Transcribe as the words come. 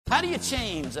How do you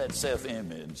change that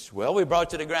self-image? Well, we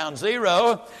brought you to ground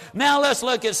zero. Now let's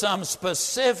look at some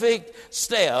specific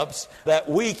steps that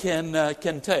we can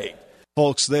take.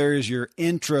 Folks, there is your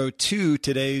intro to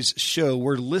today's show.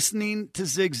 We're listening to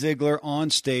Zig Ziglar on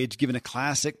stage giving a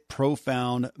classic,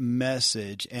 profound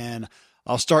message. And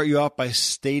I'll start you off by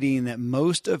stating that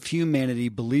most of humanity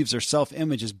believes their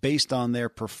self-image is based on their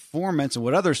performance and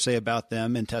what others say about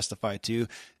them and testify to.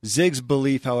 Zig's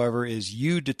belief, however, is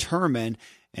you determine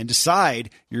and decide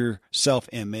your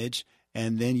self-image,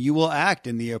 and then you will act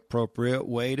in the appropriate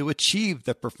way to achieve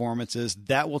the performances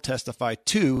that will testify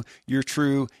to your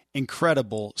true,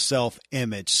 incredible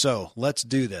self-image. So let's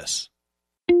do this.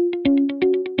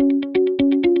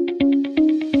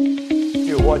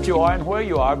 What you are and where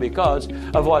you are because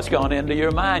of what's gone into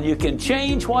your mind. You can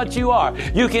change what you are.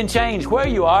 You can change where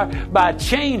you are by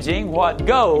changing what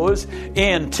goes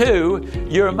into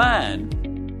your mind.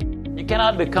 You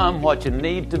cannot become what you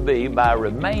need to be by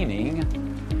remaining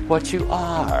what you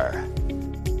are.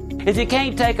 If you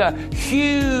can't take a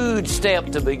huge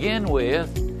step to begin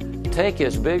with, take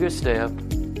as big a step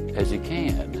as you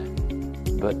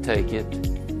can, but take it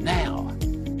now.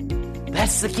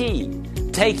 That's the key.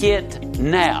 Take it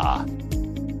now.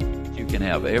 You can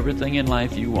have everything in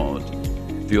life you want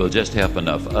if you'll just help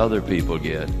enough other people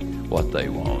get what they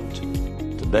want.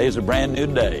 Today's a brand new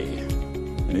day,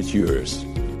 and it's yours.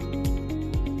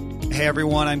 Hey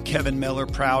everyone, I'm Kevin Miller,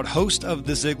 proud host of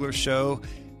The Ziglar Show,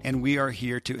 and we are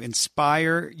here to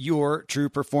inspire your true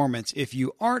performance. If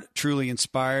you aren't truly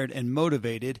inspired and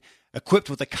motivated, equipped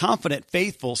with a confident,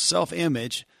 faithful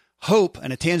self-image, hope,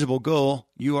 and a tangible goal,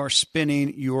 you are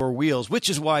spinning your wheels,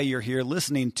 which is why you're here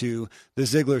listening to The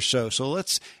Ziglar Show. So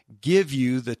let's give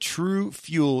you the true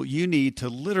fuel you need to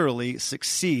literally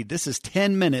succeed. This is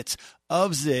 10 minutes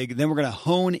of Zig. Then we're going to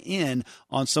hone in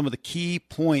on some of the key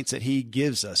points that he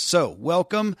gives us. So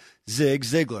welcome, Zig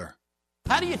Ziglar.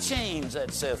 How do you change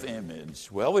that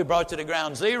self-image? Well, we brought you to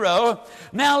ground zero.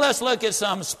 Now let's look at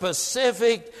some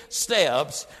specific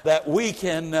steps that we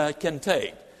can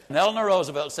take. Eleanor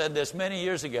Roosevelt said this many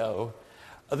years ago,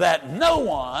 that no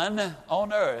one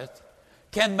on earth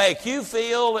can make you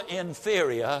feel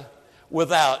inferior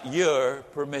without your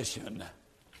permission.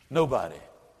 Nobody.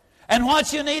 And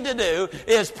what you need to do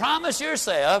is promise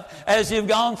yourself, as you've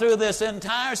gone through this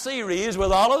entire series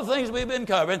with all of the things we've been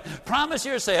covering, promise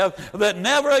yourself that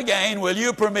never again will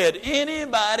you permit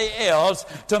anybody else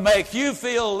to make you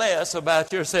feel less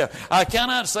about yourself. I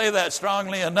cannot say that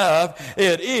strongly enough.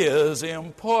 It is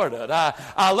important.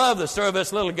 I love the story of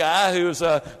this little guy whose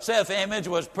self-image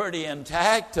was pretty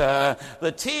intact.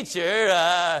 The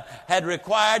teacher had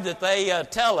required that they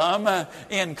tell him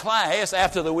in class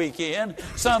after the weekend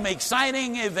some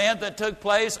exciting event that took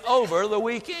place over the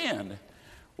weekend.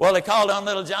 Well, they called on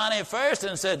little Johnny first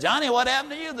and said, "Johnny, what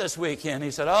happened to you this weekend?"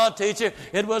 He said, "Oh, teacher,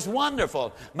 it was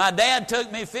wonderful. My dad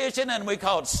took me fishing and we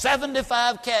caught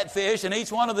 75 catfish and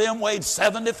each one of them weighed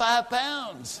 75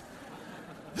 pounds.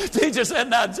 The teacher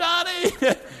said, "Now, Johnny,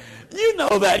 you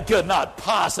know that could not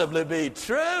possibly be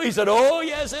true." He said, "Oh,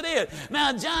 yes, it is.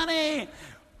 Now, Johnny,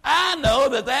 I know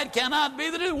that cannot be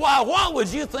the truth. Why, what would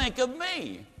you think of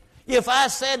me if I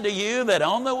said to you that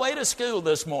on the way to school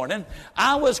this morning,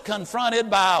 I was confronted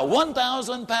by a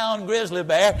 1,000-pound grizzly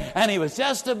bear, and he was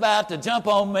just about to jump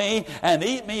on me and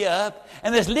eat me up,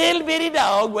 and this little bitty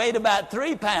dog weighed about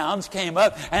 3 pounds came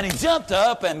up, and he jumped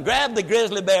up and grabbed the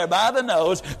grizzly bear by the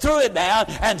nose, threw it down,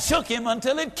 and shook him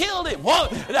until it killed him.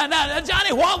 Now,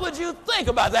 Johnny, what would you think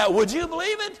about that? Would you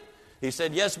believe it?" He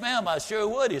said, "Yes, ma'am, I sure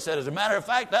would." He said, "As a matter of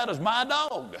fact, that is my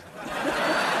dog."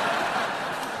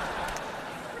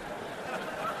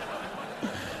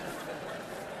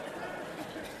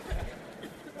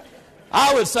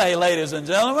 I would say, ladies and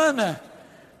gentlemen,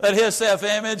 that his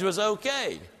self-image was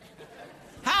okay.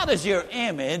 How does your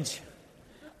image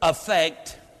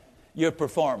affect your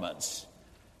performance?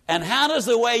 And how does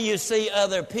the way you see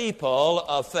other people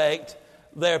affect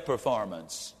their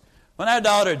performance? When our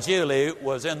daughter Julie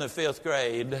was in the 5th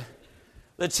grade,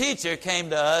 the teacher came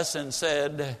to us and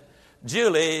said,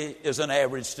 "Julie is an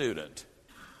average student.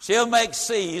 She'll make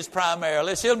C's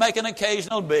primarily. She'll make an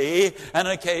occasional B and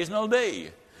an occasional D.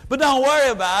 But don't worry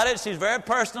about it. She's very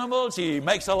personable. She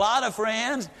makes a lot of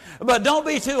friends. But don't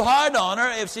be too hard on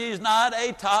her if she's not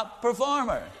a top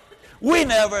performer." We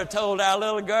never told our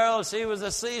little girl she was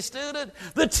a C student.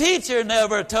 The teacher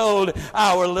never told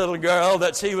our little girl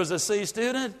that she was a C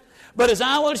student. But as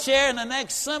I will share in the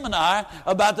next seminar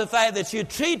about the fact that you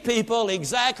treat people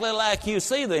exactly like you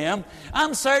see them,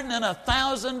 I'm certain in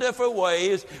 1,000 different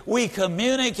ways we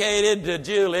communicated to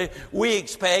Julie, we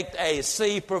expect a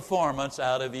C performance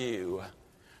out of you.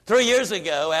 3 years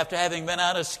ago, after having been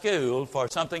out of school for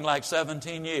something like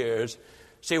 17 years,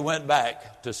 she went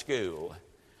back to school.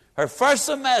 Her first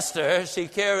semester, she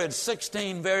carried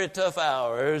 16 very tough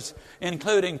hours,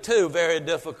 including 2 very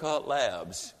difficult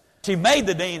labs. She made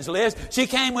the dean's list. She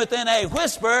came within a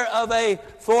whisper of a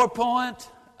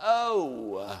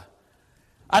 4.0.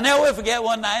 I never will forget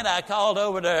one night I called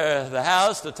over to the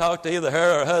house to talk to either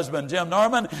her or her husband, Jim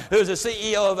Norman, who's the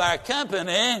CEO of our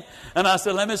company. And I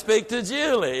said, let me speak to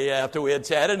Julie after we had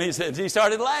chatted. And he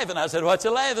started laughing. I said, what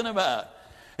you laughing about?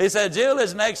 He said,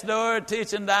 Julie's next door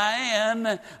teaching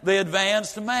Diane the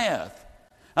advanced math.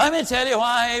 Let me tell you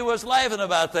why he was laughing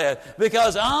about that.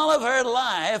 Because all of her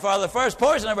life, or the first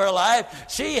portion of her life,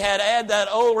 she had had that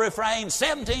old refrain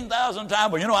 17,000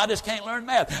 times. Well, I just can't learn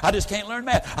math. I just can't learn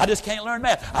math. I just can't learn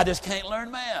math. I just can't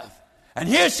learn math. And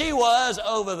here she was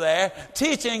over there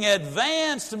teaching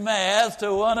advanced math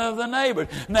to one of the neighbors.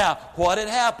 Now, what had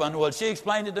happened? Well, she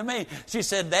explained it to me. She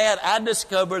said, Dad, I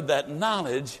discovered that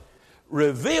knowledge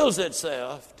reveals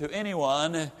itself to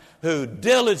anyone who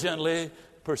diligently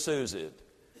pursues it.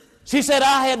 She said,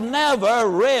 I had never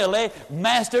really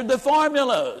mastered the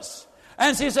formulas.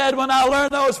 And she said, when I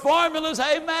learned those formulas,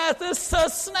 hey, math is a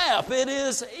snap. It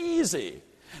is easy.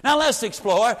 Now, let's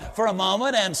explore for a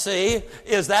moment and see,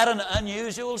 is that an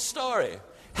unusual story?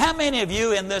 How many of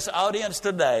you in this audience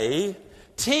today,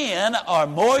 10 or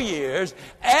more years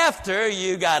after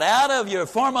you got out of your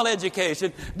formal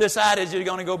education, decided you're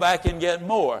going to go back and get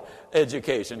more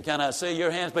education? Can I see your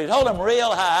hands, please? Hold them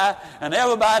real high, and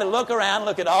everybody look around,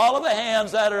 look at all of the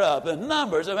hands that are up, the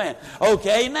numbers of hands.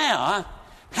 Okay, now,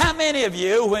 how many of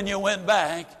you, when you went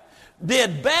back,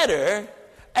 did better,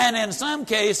 and in some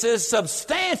cases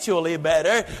substantially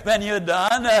better than you'd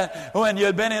done when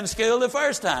you'd been in school the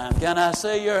first time? Can I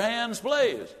see your hands,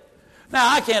 please?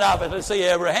 Now, I can't obviously see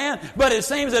every hand, but it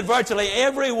seems that virtually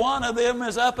every one of them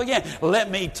is up again.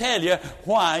 Let me tell you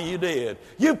why you did.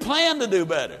 You planned to do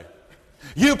better.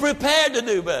 You prepared to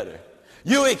do better.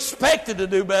 You expected to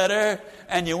do better,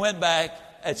 and you went back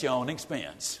at your own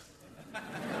expense.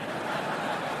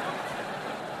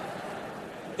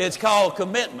 It's called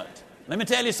commitment. Let me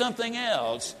tell you something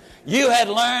else. You had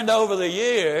learned over the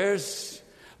years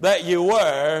that you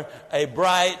were a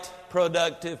bright,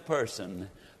 productive person.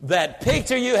 That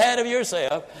picture you had of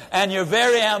yourself and your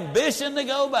very ambition to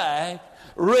go back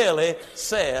really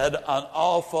said an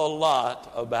awful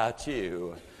lot about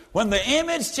you. When the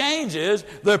image changes,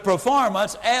 the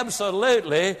performance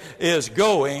absolutely is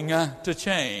going to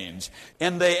change.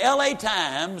 In the LA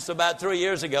Times about 3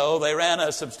 years ago, they ran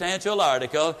a substantial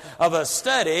article of a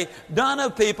study done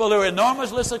of people who are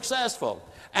enormously successful.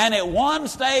 And at one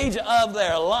stage of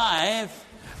their life,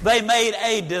 they made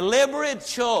a deliberate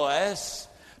choice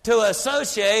to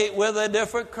associate with a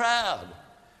different crowd.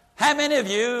 How many of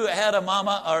you had a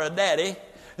mama or a daddy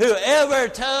who ever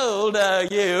told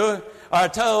you or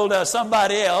told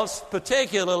somebody else,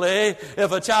 particularly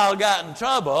if a child got in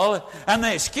trouble, and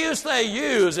the excuse they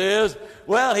use is,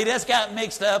 well, he just got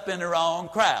mixed up in the wrong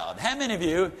crowd? How many of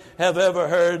you have ever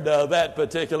heard that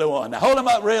particular one? Now, hold them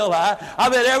up real high. I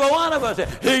bet every one of us,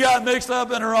 he got mixed up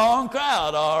in the wrong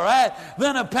crowd, all right?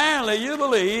 Then apparently you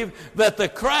believe that the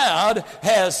crowd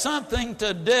has something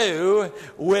to do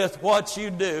with what you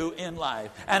do in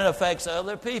life, and it affects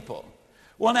other people.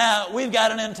 Well, now, we've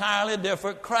got an entirely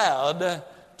different crowd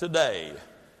today.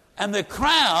 And the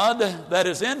crowd that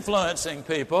is influencing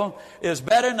people is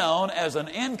better known as an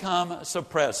income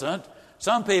suppressant.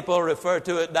 Some people refer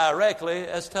to it directly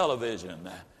as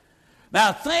television.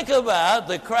 Now, think about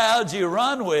the crowds you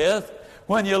run with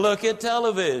when you look at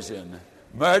television.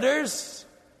 Murders,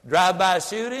 drive-by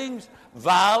shootings,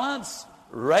 violence,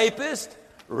 rapist,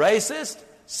 racist,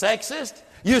 sexist.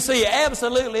 You see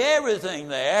absolutely everything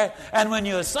there, and when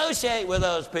you associate with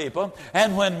those people,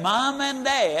 and when mom and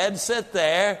dad sit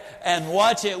there and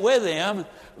watch it with them,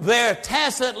 they're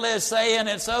tacitly saying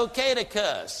it's okay to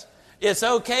cuss. It's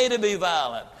okay to be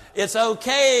violent. It's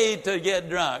okay to get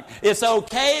drunk. It's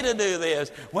okay to do this.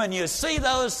 When you see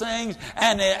those things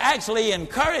and they actually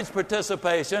encourage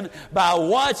participation by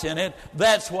watching it,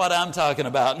 that's what I'm talking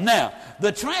about. Now,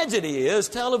 the tragedy is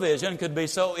television could be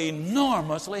so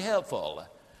enormously helpful.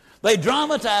 They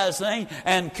dramatize things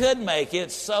and could make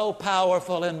it so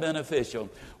powerful and beneficial.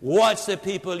 Watch the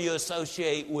people you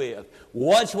associate with.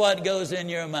 Watch what goes in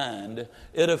your mind.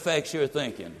 It affects your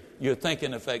thinking. Your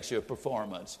thinking affects your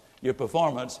performance. Your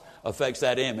performance affects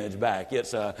that image back.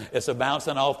 It's a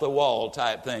bouncing off the wall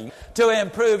type thing. To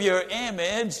improve your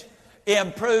image,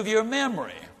 improve your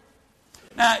memory.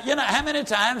 Now, how many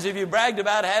times have you bragged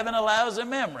about having a lousy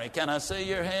memory? Can I see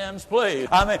your hands, please?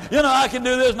 I mean, I can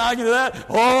do this and I can do that.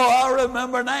 Oh, I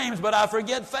remember names, but I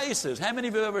forget faces. How many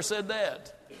of you ever said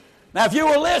that? Now, if you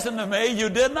were listening to me, you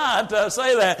did not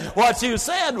say that. What you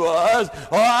said was,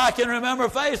 I can remember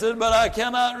faces, but I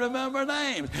cannot remember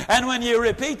names. And when you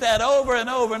repeat that over and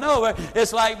over and over,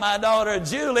 it's like my daughter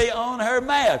Julie on her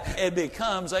math. It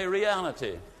becomes a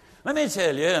reality. Let me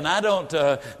tell you, and I don't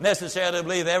necessarily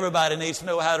believe everybody needs to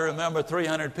know how to remember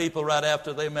 300 people right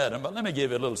after they met them, but let me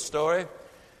give you a little story.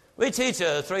 We teach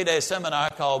a 3-day seminar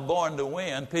called Born to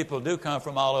Win. People do come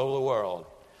from all over the world.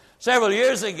 Several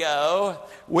years ago,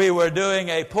 we were doing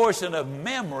a portion of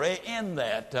memory in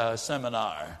that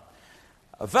seminar.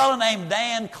 A fellow named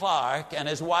Dan Clark and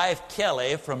his wife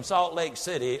Kelly from Salt Lake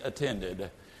City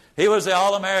attended. He was the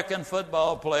All-American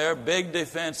football player, big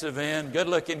defensive end,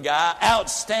 good-looking guy,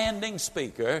 outstanding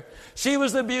speaker. She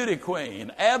was the beauty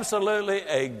queen, absolutely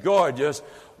a gorgeous,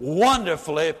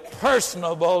 wonderfully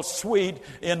personable, sweet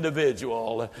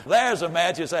individual. There's a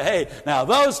match. You say, hey, now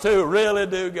those two really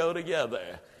do go together.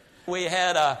 We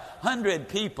had 100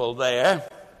 people there,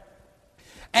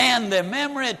 and the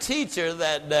memory teacher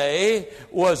that day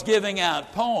was giving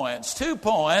out points, 2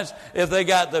 points if they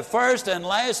got the first and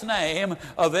last name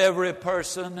of every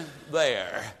person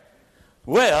there.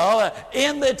 Well,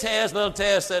 in the little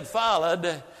test that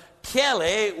followed,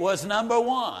 Kelly was number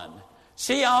 1.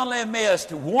 She only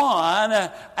missed 1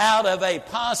 out of a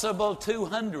possible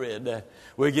 200.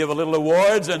 We give a little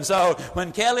awards, and so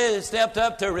when Kelly stepped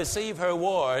up to receive her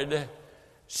award,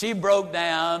 she broke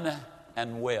down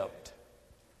and wept.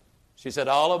 She said,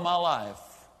 all of my life,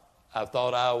 I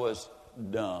thought I was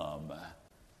dumb.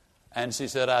 And she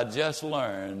said, I just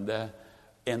learned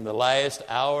in the last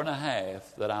hour and a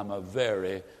half that I'm a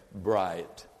very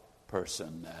bright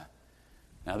person.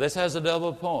 Now, this has a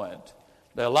double point.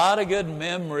 There are a lot of good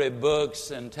memory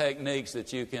books and techniques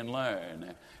that you can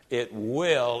learn. It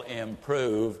will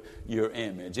improve your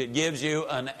image. It gives you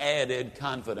an added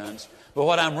confidence. But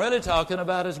what I'm really talking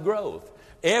about is growth.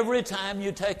 Every time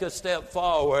you take a step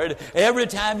forward, every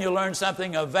time you learn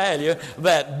something of value,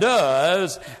 that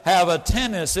does have a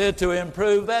tendency to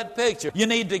improve that picture. You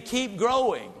need to keep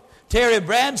growing. Terry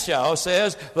Bradshaw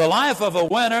says, the life of a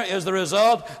winner is the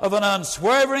result of an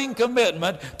unswerving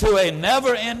commitment to a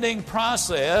never-ending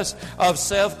process of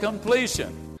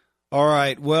self-completion. All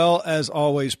right. Well, as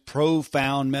always,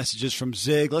 profound messages from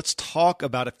Zig. Let's talk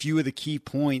about a few of the key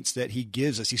points that he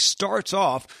gives us. He starts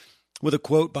off with a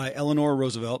quote by Eleanor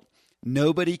Roosevelt.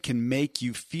 Nobody can make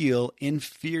you feel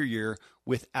inferior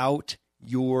without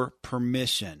your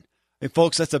permission. And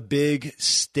folks, that's a big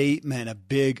statement, a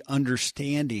big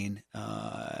understanding,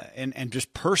 and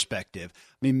just perspective.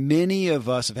 I mean, many of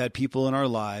us have had people in our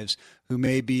lives who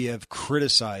maybe have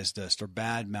criticized us or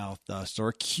badmouthed us or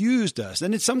accused us.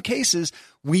 And in some cases,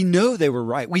 we know they were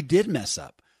right. We did mess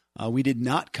up. We did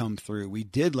not come through. We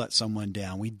did let someone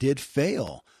down. We did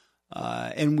fail.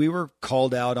 And we were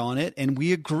called out on it, and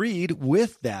we agreed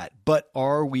with that. But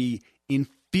are we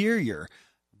inferior?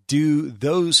 Do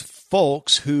those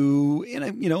folks who,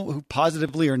 who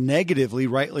positively or negatively,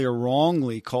 rightly or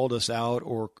wrongly called us out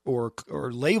or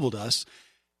labeled us,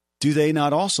 do they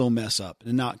not also mess up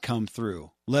and not come through,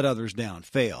 let others down,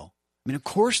 fail? I mean, of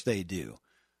course they do.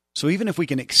 So even if we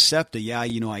can accept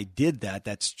I did that,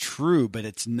 that's true, but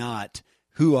it's not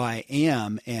who I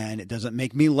am, and it doesn't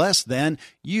make me less than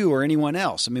you or anyone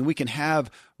else. I mean, we can have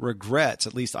regrets,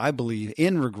 at least I believe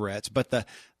in regrets, but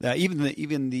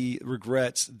even the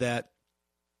regrets that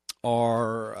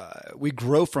are, we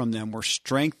grow from them, we're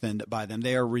strengthened by them,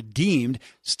 they are redeemed,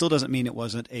 still doesn't mean it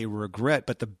wasn't a regret.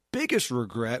 But the biggest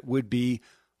regret would be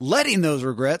letting those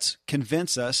regrets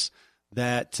convince us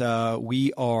that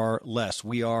we are less,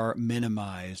 we are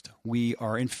minimized, we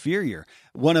are inferior.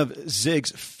 One of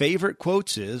Zig's favorite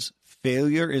quotes is,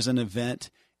 failure is an event,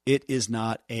 it is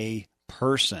not a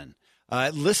person.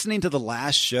 Listening to the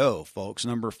last show, folks,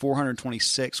 number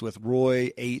 426 with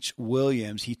Roy H.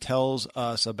 Williams, he tells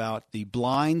us about the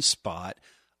blind spot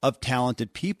of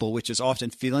talented people, which is often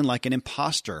feeling like an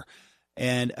imposter.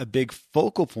 And a big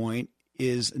focal point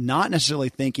is not necessarily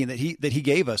thinking that he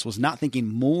gave us, was not thinking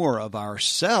more of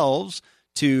ourselves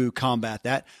to combat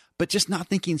that, but just not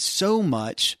thinking so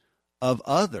much of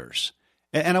others.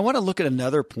 And I want to look at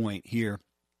another point here.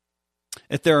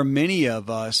 If there are many of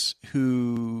us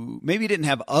who maybe didn't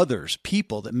have others,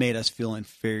 people that made us feel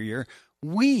inferior,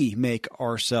 we make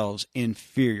ourselves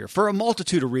inferior for a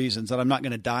multitude of reasons that I'm not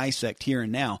going to dissect here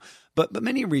and now. But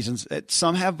many reasons.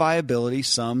 Some have viability,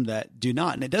 some that do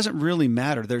not. And it doesn't really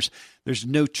matter. There's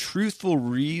no truthful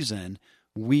reason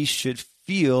we should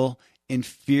feel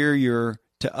inferior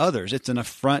to others. It's an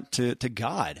affront to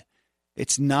God.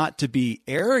 It's not to be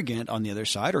arrogant on the other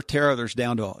side or tear others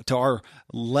down to our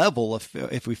level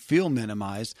if we feel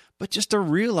minimized, but just to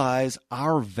realize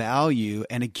our value.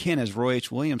 And again, as Roy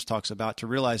H. Williams talks about, to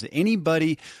realize that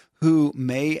anybody who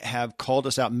may have called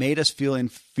us out, made us feel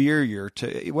inferior,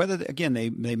 to whether, again, they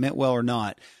meant well or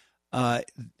not,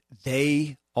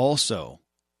 they also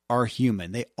are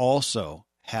human. They also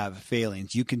have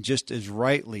failings. You can just as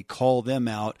rightly call them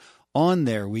out on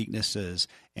their weaknesses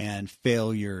and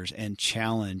failures and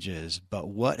challenges. But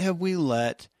what have we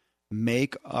let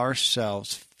make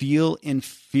ourselves feel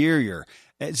inferior?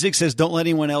 Zig says, don't let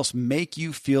anyone else make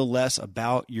you feel less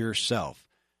about yourself.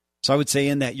 So I would say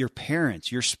in that your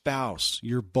parents, your spouse,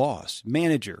 your boss,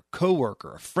 manager,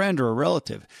 coworker, a friend, or a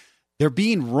relative, they're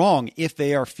being wrong if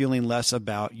they are feeling less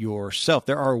about yourself.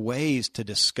 There are ways to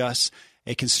discuss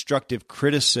a constructive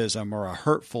criticism or a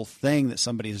hurtful thing that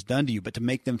somebody has done to you, but to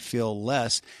make them feel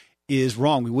less is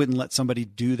wrong. We wouldn't let somebody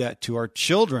do that to our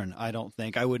children, I don't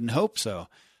think. I wouldn't hope so.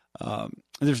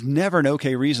 There's never an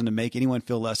okay reason to make anyone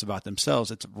feel less about themselves.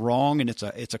 It's wrong, and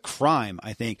it's a crime,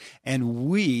 I think. And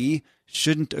we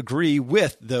shouldn't agree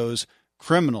with those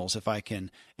criminals, if I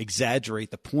can exaggerate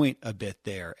the point a bit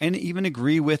there, and even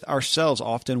agree with ourselves.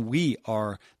 Often we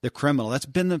are the criminal. That's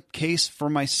been the case for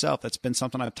myself. That's been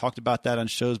something I've talked about that on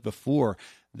shows before,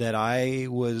 that I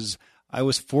was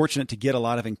fortunate to get a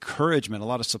lot of encouragement, a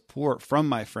lot of support from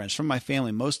my friends, from my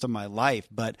family most of my life,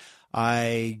 but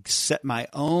I set my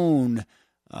own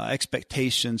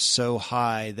expectations so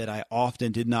high that I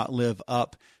often did not live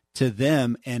up to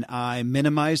them, and I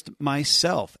minimized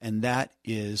myself, and that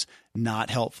is not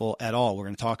helpful at all. We're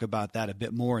going to talk about that a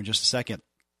bit more in just a second.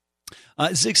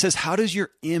 Zig says, how does your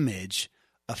image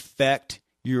affect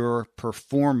your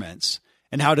performance,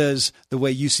 and how does the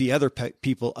way you see other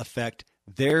people affect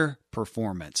their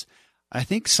performance? I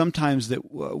think sometimes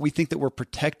that we think that we're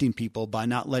protecting people by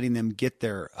not letting them get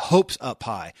their hopes up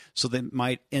high, so they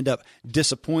might end up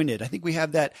disappointed. I think we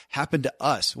have that happen to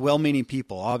us, well-meaning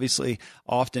people, obviously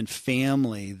often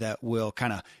family, that will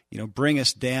kind of, bring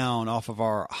us down off of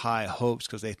our high hopes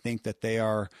because they think that they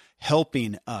are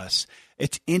helping us.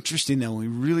 It's interesting, though, when we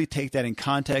really take that in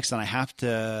context, and I have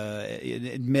to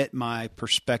admit my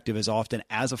perspective is often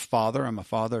as a father. I'm a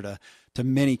father to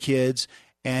many kids.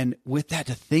 And with that,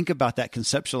 to think about that,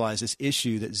 conceptualize this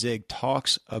issue that Zig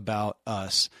talks about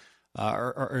us,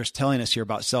 or is telling us here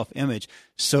about self-image.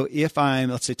 So if I'm,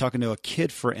 let's say, talking to a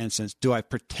kid, for instance, do I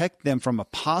protect them from a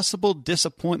possible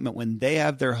disappointment when they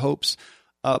have their hopes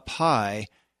up high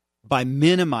by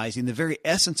minimizing the very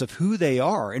essence of who they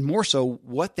are, and more so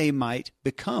what they might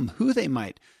become, who they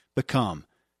might become?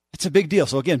 It's a big deal.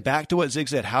 So again, back to what Zig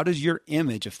said, how does your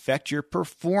image affect your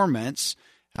performance?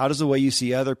 How does the way you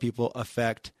see other people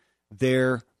affect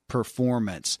their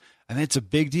performance? I mean, it's a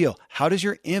big deal. How does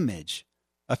your image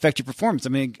affect your performance? I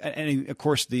mean, and of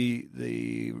course,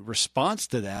 the response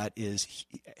to that is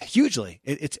hugely.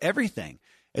 It's everything.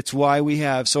 It's why we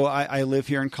have, so I live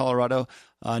here in Colorado,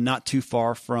 not too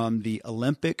far from the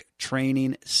Olympic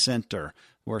Training Center,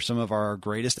 where some of our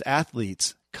greatest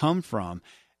athletes come from.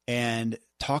 And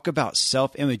talk about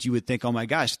self-image. You would think, oh my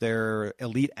gosh, they're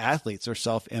elite athletes. Their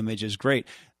self-image is great.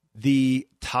 The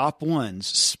top ones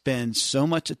spend so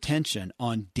much attention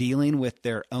on dealing with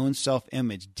their own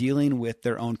self-image, dealing with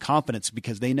their own confidence,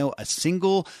 because they know a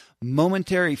single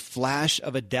momentary flash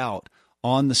of a doubt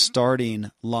on the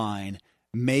starting line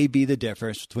may be the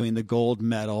difference between the gold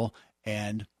medal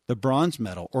and the bronze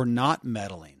medal, or not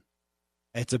medaling.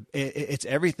 It's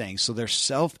everything. So their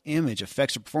self-image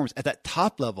affects their performance at that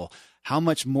top level. How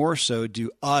much more so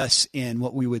do us in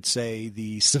what we would say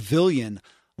the civilian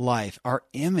life, our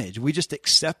image? We just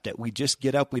accept it. We just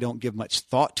get up. We don't give much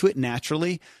thought to it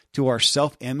naturally, to our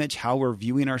self-image, how we're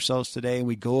viewing ourselves today. And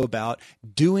we go about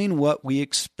doing what we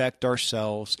expect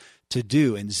ourselves to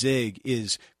do. And Zig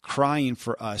is crying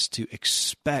for us to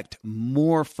expect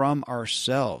more from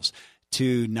ourselves,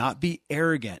 to not be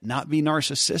arrogant, not be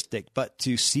narcissistic, but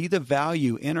to see the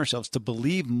value in ourselves, to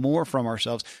believe more from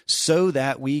ourselves so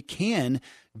that we can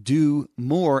do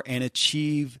more and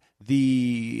achieve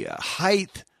the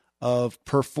height of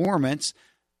performance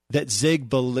that Zig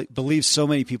believes so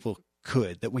many people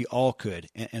could, that we all could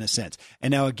in a sense.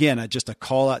 And now again, just a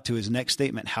call out to his next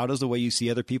statement, how does the way you see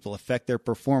other people affect their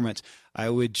performance? I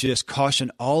would just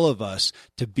caution all of us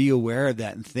to be aware of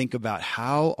that and think about,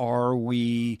 how are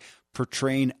we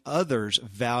portraying others'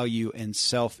 value and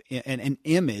self and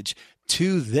image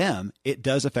to them? It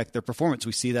does affect their performance.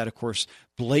 We see that, of course,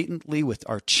 blatantly with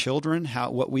our children,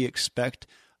 what we expect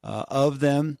of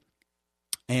them,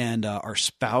 and our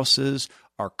spouses,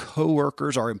 our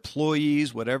coworkers, our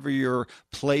employees, whatever your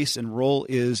place and role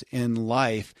is in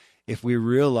life, if we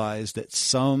realize that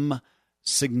some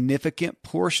significant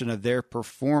portion of their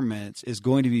performance is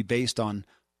going to be based on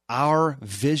our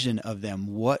vision of them,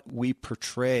 what we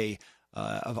portray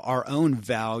of our own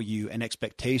value and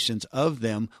expectations of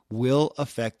them will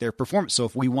affect their performance. So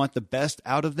if we want the best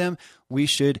out of them, we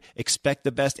should expect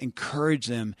the best, encourage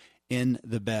them in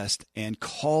the best, and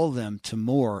call them to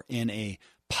more in a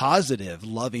positive,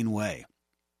 loving way.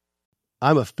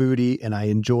 I'm a foodie and I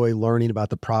enjoy learning about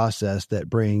the process that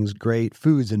brings great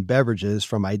foods and beverages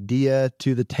from idea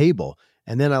to the table.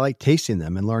 And then I like tasting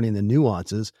them and learning the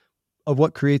nuances of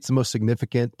what creates the most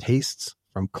significant tastes,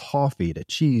 from coffee to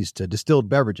cheese to distilled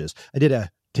beverages. I did a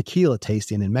tequila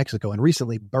tasting in Mexico and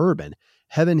recently bourbon.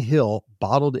 Heaven Hill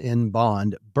Bottled in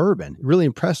Bond bourbon really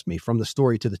impressed me from the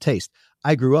story to the taste.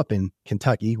 I grew up in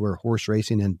Kentucky where horse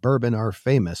racing and bourbon are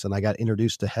famous, and I got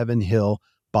introduced to Heaven Hill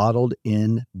Bottled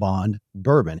in Bond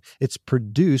bourbon. It's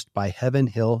produced by Heaven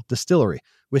Hill Distillery,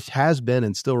 which has been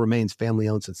and still remains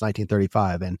family-owned since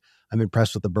 1935. And I'm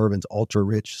impressed with the bourbon's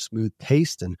ultra-rich, smooth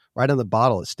taste. And right on the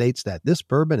bottle, it states that this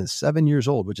bourbon is 7 years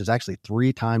old, which is actually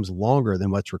 3 times longer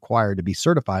than what's required to be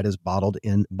certified as bottled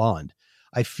in bond.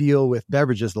 I feel with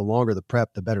beverages, the longer the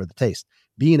prep, the better the taste.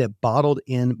 Being a bottled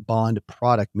in bond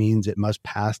product means it must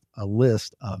pass a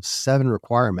list of 7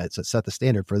 requirements that set the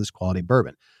standard for this quality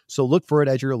bourbon. So look for it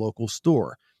at your local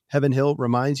store. Heaven Hill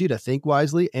reminds you to think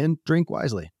wisely and drink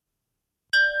wisely.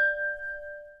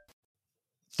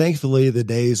 Thankfully, the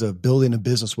days of building a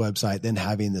business website, then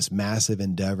having this massive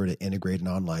endeavor to integrate an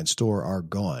online store are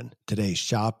gone. Today,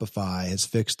 Shopify has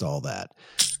fixed all that.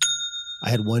 I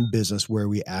had one business where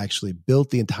we actually built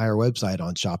the entire website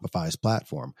on Shopify's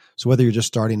platform. So whether you're just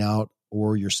starting out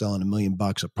or you're selling $1 million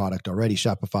of product already,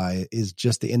 Shopify is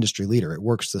just the industry leader. It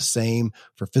works the same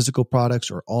for physical products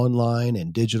or online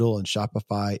and digital, and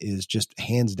Shopify is just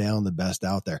hands down the best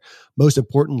out there. Most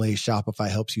importantly, Shopify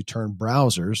helps you turn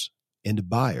browsers into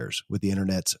buyers with the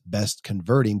internet's best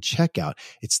converting checkout.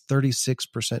 It's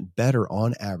 36% better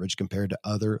on average compared to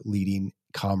other leading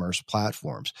commerce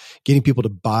platforms. Getting people to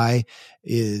buy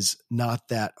is not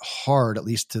that hard, at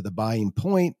least to the buying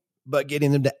point, but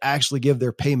getting them to actually give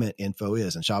their payment info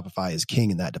is, and Shopify is king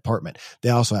in that department. They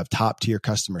also have top tier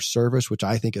customer service, which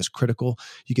I think is critical.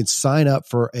 You can sign up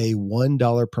for a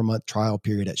 $1 per month trial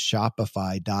period at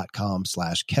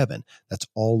shopify.com/Kevin. That's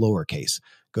all lowercase.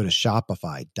 Go to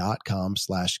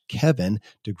shopify.com/Kevin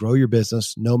to grow your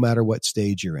business no matter what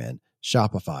stage you're in.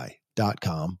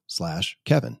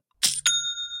 Shopify.com/Kevin.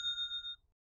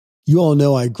 You all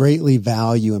know I greatly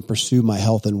value and pursue my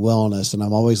health and wellness, and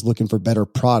I'm always looking for better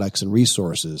products and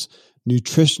resources.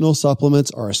 Nutritional supplements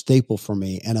are a staple for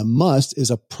me, and a must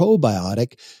is a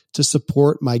probiotic to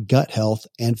support my gut health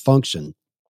and function.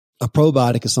 A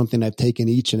probiotic is something I've taken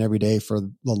each and every day for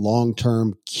the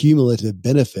long-term cumulative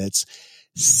benefits.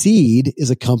 Seed is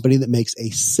a company that makes a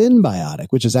synbiotic,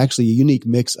 which is actually a unique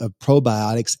mix of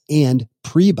probiotics and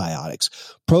prebiotics.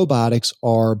 Probiotics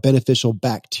are beneficial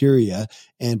bacteria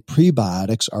and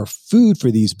prebiotics are food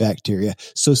for these bacteria.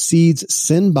 So Seed's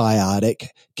synbiotic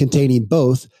containing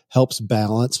both helps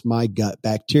balance my gut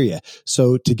bacteria.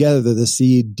 So together the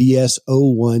Seed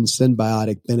DS-01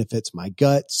 synbiotic benefits my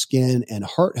gut, skin, and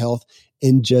heart health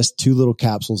in just 2 little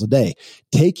capsules a day.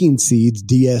 Taking Seed's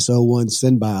DS-01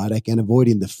 synbiotic and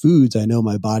avoiding the foods I know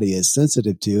my body is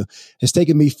sensitive to has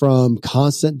taken me from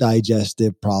constant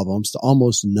digestive problems to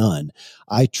almost none.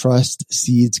 I trust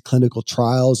Seed's clinical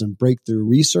trials and breakthrough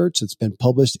research that's been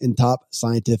published in top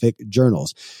scientific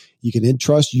journals. You can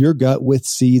entrust your gut with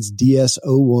Seed's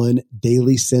DS-01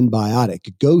 Daily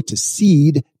Synbiotic. Go to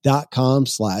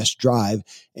seed.com/drive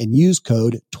and use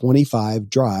code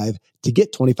 25drive to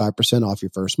get 25% off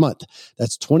your first month.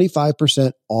 That's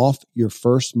 25% off your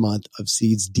first month of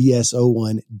Seed's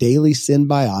DS-01 Daily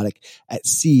Synbiotic at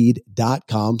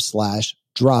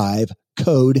seed.com/drive,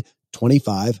 code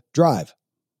 25drive.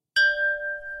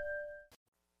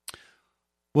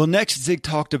 Well, next, Zig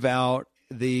talked about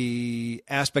the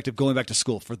aspect of going back to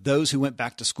school. For those who went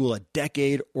back to school a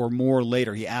decade or more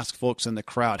later, he asked folks in the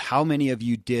crowd, how many of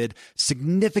you did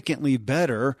significantly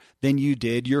better than you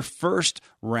did your first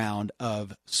round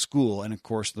of school? And of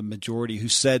course, the majority who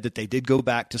said that they did go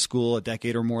back to school a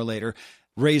decade or more later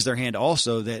raised their hand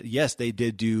also that, yes, they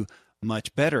did do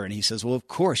much better. And he says, well, of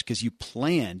course, because you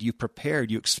planned, you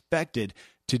prepared, you expected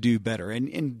to do better.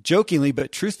 And jokingly,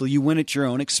 but truthfully, you went at your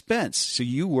own expense. So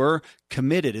you were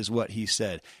committed is what he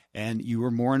said. And you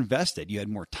were more invested. You had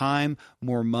more time,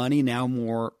 more money, now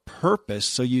more purpose.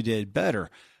 So you did better.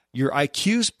 Your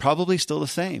IQ's probably still the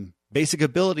same. Basic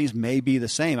abilities may be the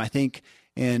same. I think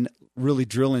in really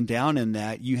drilling down in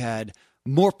that, you had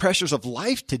more pressures of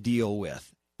life to deal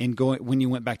with when you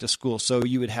went back to school. So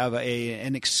you would have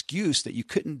an excuse that you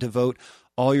couldn't devote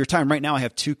all your time. Right now, I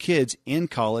have 2 kids in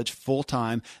college full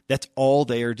time. That's all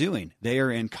they are doing. They are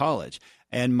in college.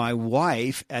 And my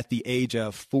wife, at the age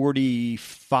of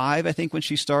 45, I think when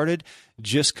she started,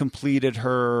 just completed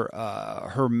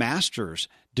her master's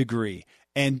degree,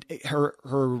 and her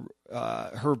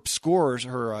scores,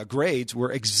 her grades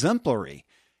were exemplary.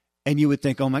 And you would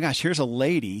think, oh my gosh, here's a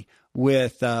lady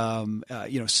with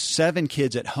 7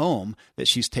 kids at home that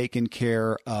she's taken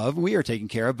care of. We are taking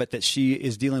care of, but that she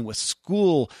is dealing with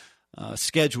school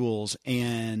schedules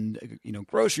and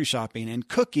grocery shopping and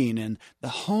cooking and the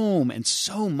home and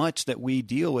so much that we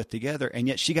deal with together. And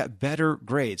yet she got better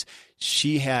grades.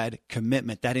 She had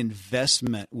commitment. That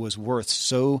investment was worth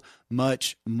so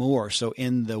much more. So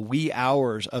in the wee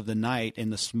hours of the night, in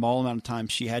the small amount of time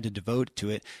she had to devote to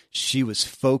it, she was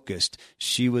focused.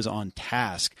 She was on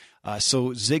task.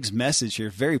 So Zig's message here,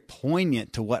 very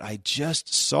poignant to what I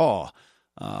just saw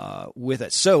with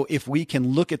it. So if we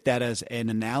can look at that as an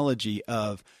analogy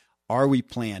of, are we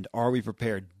planned? Are we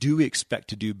prepared? Do we expect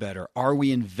to do better? Are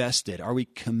we invested? Are we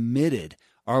committed?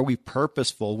 Are we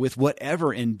purposeful with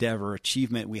whatever endeavor,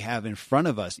 achievement we have in front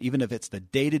of us? Even if it's the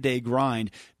day-to-day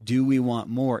grind, do we want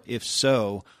more? If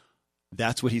so,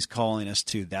 that's what he's calling us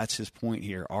to. That's his point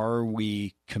here. Are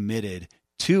we committed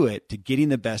to it, to getting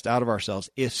the best out of ourselves?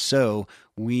 If so,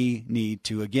 we need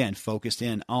to, again, focus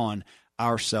in on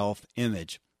our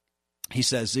self-image.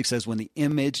 Zig says, when the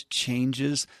image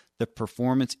changes, the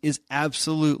performance is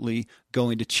absolutely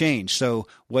going to change. So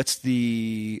what's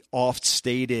the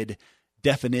oft-stated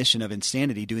definition of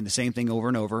insanity? Doing the same thing over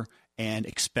and over and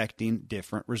expecting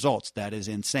different results. That is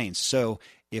insane. So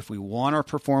if we want our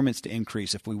performance to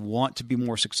increase, if we want to be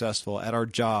more successful at our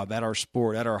job, at our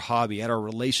sport, at our hobby, at our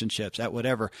relationships, at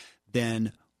whatever,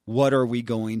 then what are we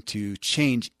going to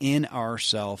change in our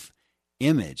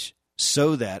self-image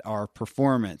so that our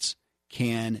performance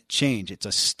can change? It's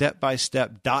a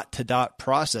step-by-step, dot-to-dot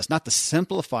process, not to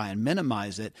simplify and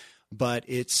minimize it, but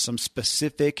it's some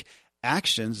specific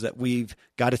actions that we've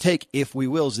got to take. If we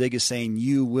will, Zig is saying,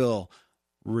 you will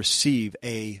receive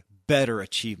a better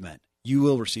achievement. You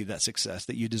will receive that success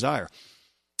that you desire.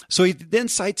 So he then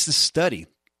cites the study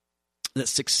that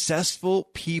successful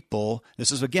people,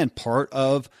 this is again part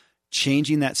of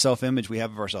changing that self-image we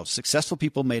have of ourselves. Successful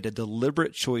people made a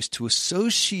deliberate choice to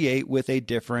associate with a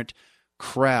different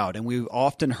crowd. And we've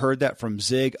often heard that from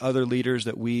Zig, other leaders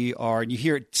that we are, and you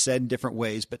hear it said in different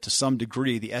ways, but to some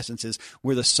degree, the essence is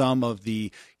we're the sum of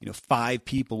the 5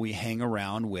 people we hang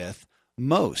around with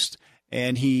most.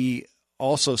 And he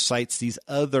also cites these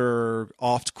other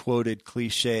oft-quoted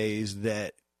cliches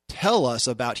that tell us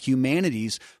about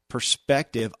humanity's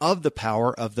perspective of the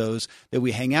power of those that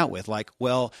we hang out with. Like,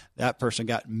 well, that person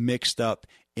got mixed up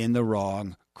in the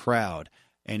wrong crowd.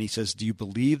 And he says, do you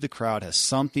believe the crowd has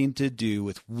something to do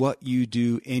with what you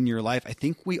do in your life? I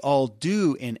think we all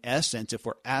do in essence, if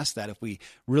we're asked that, if we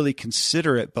really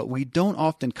consider it, but we don't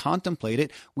often contemplate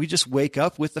it. We just wake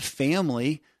up with the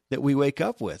family that we wake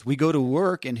up with. We go to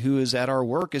work, and who is at our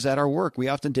work is at our work. We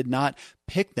often did not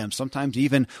pick them. Sometimes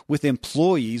even with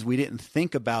employees, we didn't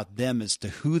think about them as to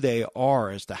who they are,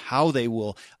 as to how they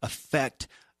will affect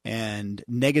and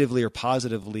negatively or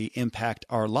positively impact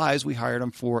our lives. We hired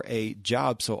them for a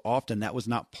job. So often that was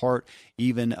not part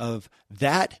even of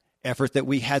that effort that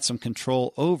we had some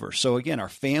control over. So again, our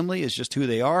family is just who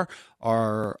they are.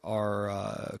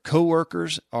 Our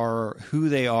coworkers are who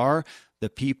they are. The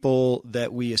people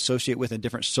that we associate with in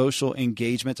different social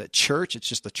engagements at church, it's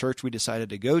just the church we decided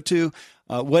to go to,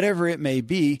 whatever it may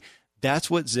be.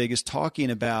 That's what Zig is talking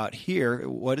about here.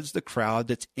 What is the crowd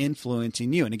that's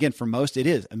influencing you? And again, for most, it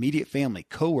is immediate family,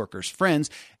 coworkers, friends.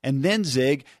 And then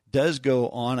Zig does go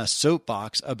on a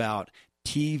soapbox about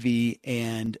TV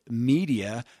and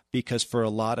media, because for a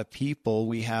lot of people,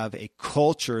 we have a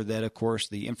culture that, of course,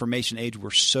 the information age,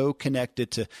 we're so connected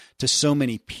to so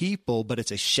many people, but it's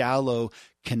a shallow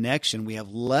connection. We have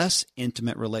less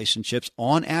intimate relationships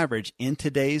on average in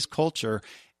today's culture.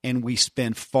 And we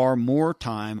spend far more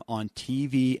time on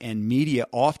TV and media,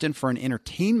 often for an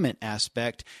entertainment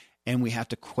aspect, and we have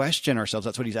to question ourselves.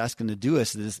 That's what he's asking to do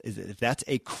us, is if that's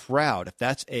a crowd, if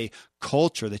that's a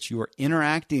culture that you are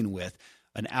interacting with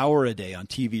an hour a day on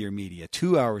TV or media,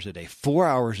 2 hours a day, 4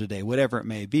 hours a day, whatever it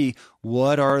may be,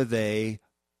 what are they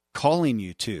calling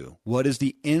you to? What is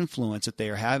the influence that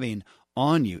they are having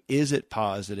on you? Is it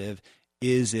positive?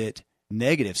 Is it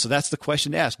negative? So that's the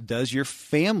question to ask. Does your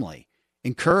family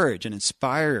encourage and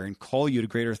inspire and call you to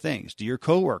greater things? Do your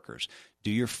coworkers? Do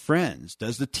your friends?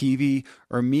 Does the TV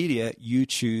or media you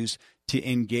choose to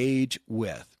engage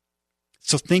with.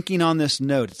 So thinking on this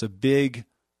note, it's a big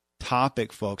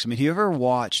topic, folks. I mean, have you ever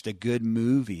watched a good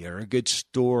movie or a good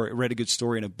story, read a good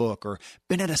story in a book, or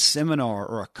been at a seminar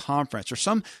or a conference or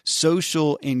some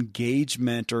social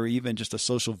engagement or even just a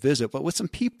social visit, but with some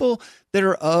people that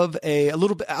are of a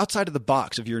little bit outside of the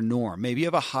box of your norm? Maybe you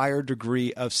have a higher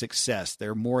degree of success.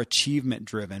 They're more achievement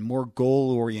driven, more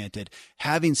goal oriented,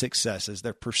 having successes.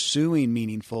 They're pursuing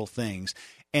meaningful things.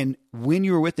 And when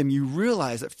you were with them, you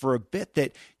realize that for a bit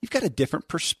that you've got a different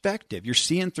perspective. You're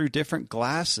seeing through different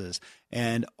glasses,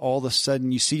 and all of a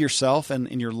sudden you see yourself and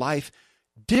in your life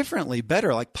differently,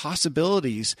 better. Like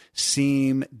possibilities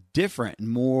seem different,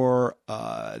 more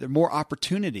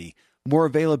opportunity, more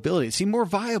availability. They seem more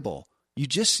viable. You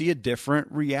just see a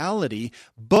different reality.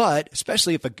 But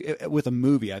especially with a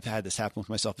movie, I've had this happen with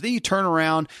myself. Then you turn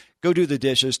around, go do the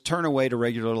dishes, turn away to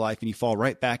regular life, and you fall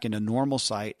right back into normal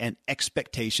sight and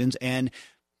expectations and,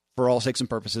 for all sakes and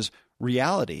purposes,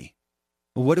 reality.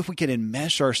 What if we could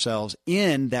enmesh ourselves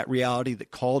in that reality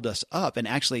that called us up and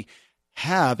actually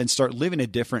have and start living a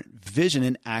different vision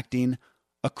and acting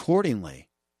accordingly?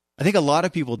 I think a lot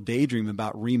of people daydream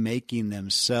about remaking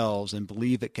themselves and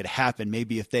believe it could happen.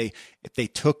 Maybe if they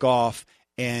took off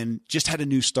and just had a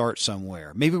new start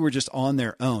somewhere. Maybe we're just on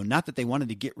their own. Not that they wanted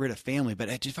to get rid of family, but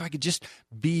if I could just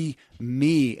be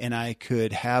me and I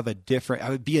could have I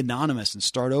would be anonymous and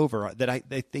start over.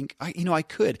 They think I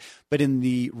could. But in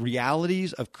the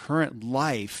realities of current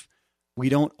life, we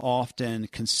don't often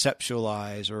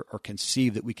conceptualize or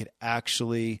conceive that we could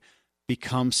actually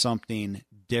become something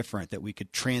different, that we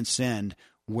could transcend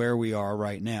where we are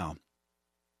right now.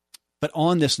 But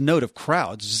on this note of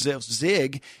crowds,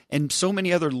 Zig and so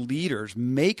many other leaders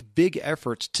make big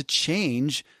efforts to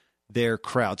change their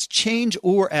crowds, change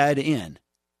or add in.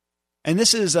 And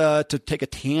this is, to take a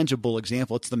tangible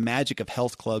example, it's the magic of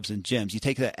health clubs and gyms. You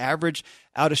take the average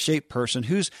out-of-shape person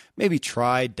who's maybe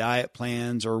tried diet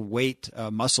plans or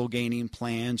muscle gaining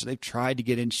plans. They've tried to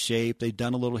get in shape. They've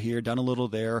done a little here, done a little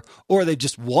there, or they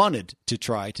just wanted to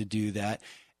try to do that.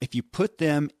 If you put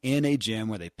them in a gym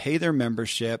where they pay their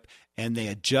membership and they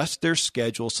adjust their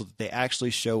schedule so that they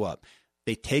actually show up,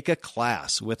 they take a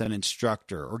class with an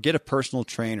instructor or get a personal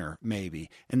trainer maybe,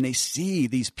 and they see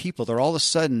these people, they're all of a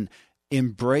sudden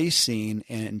embracing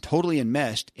and totally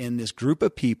enmeshed in this group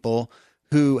of people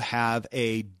who have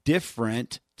a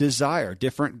different desire,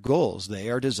 different goals. They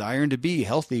are desiring to be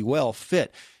healthy, well,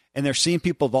 fit. And they're seeing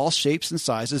people of all shapes and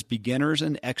sizes, beginners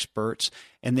and experts,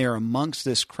 and they're amongst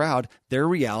this crowd. Their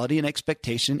reality and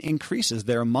expectation increases.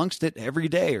 They're amongst it every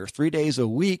day or 3 days a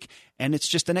week, and it's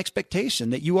just an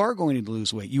expectation that you are going to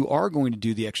lose weight. You are going to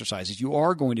do the exercises. You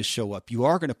are going to show up. You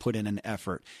are going to put in an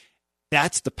effort.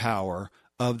 That's the power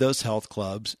of those health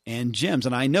clubs and gyms.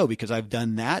 And I know because I've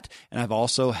done that, and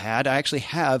I actually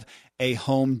have a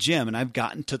home gym, and I've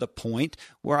gotten to the point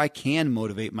where I can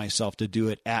motivate myself to do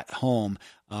it at home.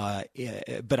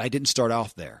 But I didn't start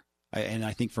off there. And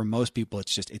I think for most people,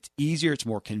 it's easier, it's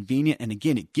more convenient. And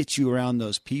again, it gets you around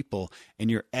those people and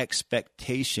your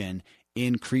expectation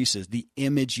increases. The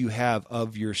image you have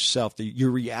of yourself,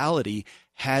 your reality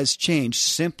has changed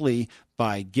simply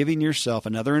by giving yourself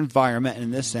another environment, and in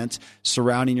this sense,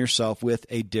 surrounding yourself with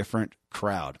a different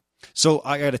crowd. So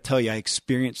I got to tell you, I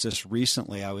experienced this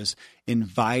recently. I was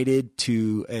invited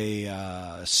to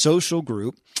a social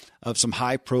group of some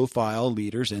high-profile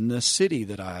leaders in the city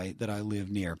that I live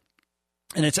near.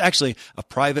 And it's actually a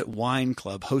private wine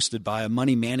club hosted by a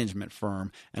money management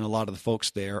firm, and a lot of the folks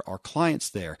there are clients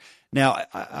there. Now,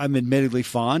 I'm admittedly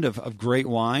fond of great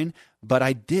wine, but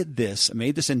I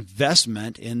made this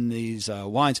investment in these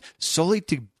wines solely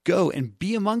to go and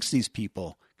be amongst these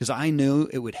people because I knew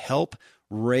it would help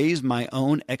raise my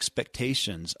own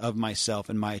expectations of myself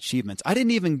and my achievements. I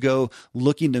didn't even go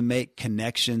looking to make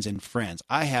connections and friends.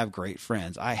 I have great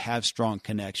friends. I have strong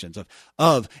connections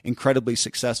of incredibly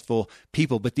successful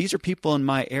people, but these are people in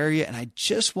my area, and I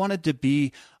just wanted to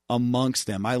be amongst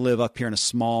them. I live up here in a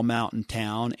small mountain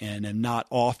town and am not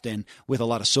often with a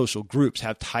lot of social groups,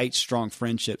 have tight, strong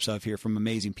friendships up here from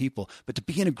amazing people. But to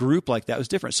be in a group like that was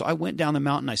different. So I went down the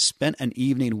mountain. I spent an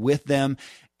evening with them,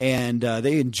 and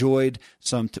they enjoyed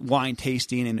some wine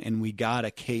tasting, and we got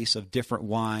a case of different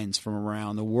wines from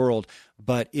around the world.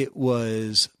 But it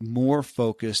was more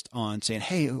focused on saying,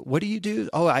 hey, what do you do?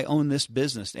 Oh, I own this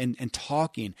business, and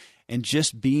talking and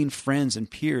just being friends and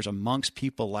peers amongst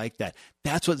people like that.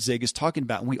 That's what Zig is talking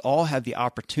about. And we all have the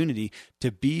opportunity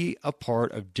to be a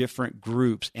part of different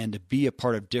groups and to be a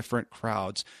part of different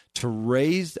crowds, to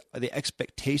raise the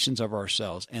expectations of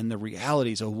ourselves and the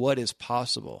realities of what is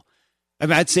possible. I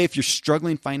mean, I'd say if you're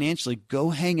struggling financially, go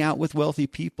hang out with wealthy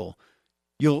people.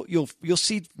 You'll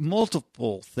see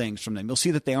multiple things from them. You'll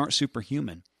see that they aren't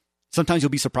superhuman. Sometimes you'll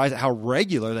be surprised at how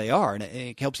regular they are, and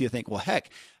it helps you to think, well, heck,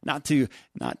 not to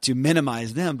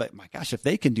minimize them, but my gosh, if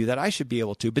they can do that, I should be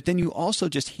able to. But then you also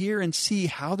just hear and see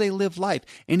how they live life,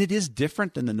 and it is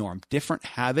different than the norm, different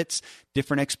habits,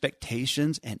 different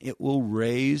expectations, and it will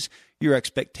raise your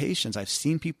expectations. I've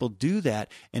seen people do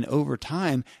that, and over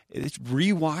time, it's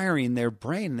rewiring their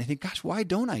brain, and they think, gosh, why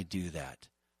don't I do that?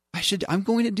 I'm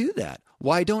going to do that.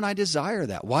 Why don't I desire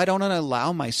that? Why don't I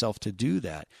allow myself to do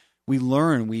that? We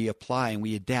learn, we apply, and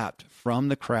we adapt from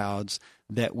the crowds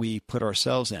that we put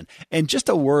ourselves in. And just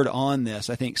a word on this,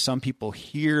 I think some people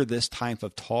hear this type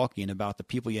of talking about the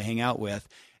people you hang out with,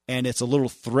 and it's a little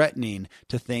threatening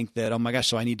to think that, oh my gosh,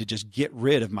 so I need to just get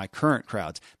rid of my current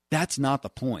crowds. That's not the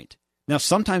point. Now,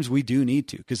 sometimes we do need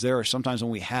to, because there are sometimes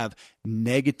when we have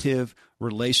negative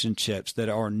relationships that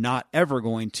are not ever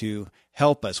going to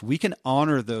help us. We can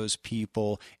honor those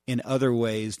people in other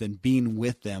ways than being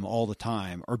with them all the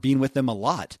time or being with them a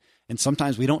lot. And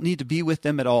sometimes we don't need to be with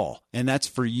them at all. And that's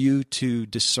for you to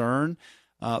discern.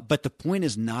 But the point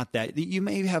is not that. You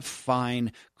may have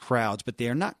fine crowds, but they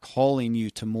are not calling you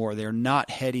to more. They're not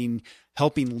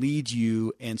helping lead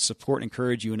you and support and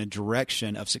encourage you in a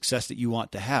direction of success that you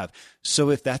want to have. So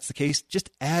if that's the case, just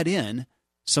add in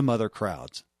some other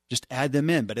crowds. Just add them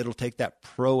in, but it'll take that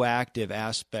proactive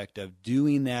aspect of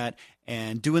doing that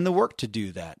and doing the work to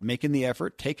do that, making the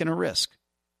effort, taking a risk.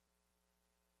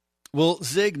 Well,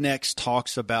 Zig next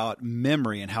talks about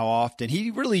memory and how often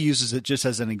he really uses it just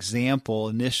as an example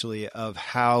initially of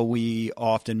how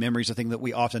memory is a thing that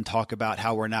we often talk about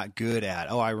how we're not good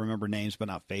at. Oh, I remember names but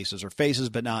not faces, or faces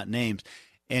but not names.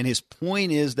 And his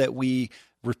point is that we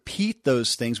repeat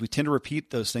those things. We tend to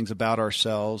repeat those things about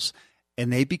ourselves,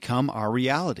 and they become our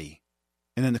reality.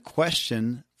 And then the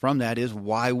question from that is,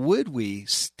 why would we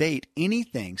state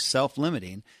anything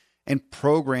self-limiting and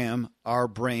program our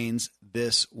brains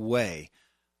this way?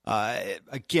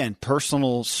 Again,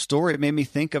 personal story. It made me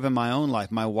think of in my own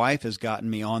life. My wife has gotten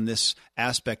me on this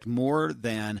aspect more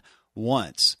than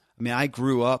once. I mean, I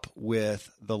grew up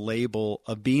with the label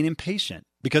of being impatient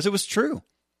because it was true.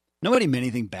 Nobody meant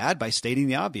anything bad by stating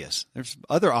the obvious. There's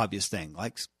other obvious things,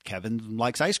 like Kevin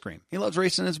likes ice cream. He loves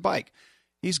racing his bike.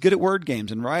 He's good at word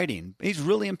games and writing. He's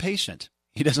really impatient.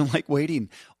 He doesn't like waiting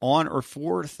on or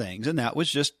for things. And that was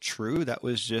just true. That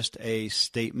was just a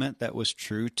statement that was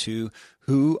true to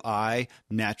who I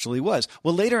naturally was.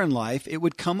 Well, later in life, it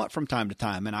would come up from time to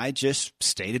time, and I just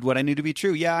stated what I knew to be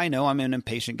true. Yeah, I know I'm an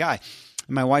impatient guy.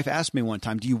 And my wife asked me one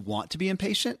time, do you want to be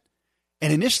impatient?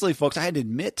 And initially, folks, I had to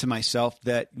admit to myself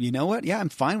that, you know what? Yeah, I'm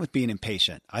fine with being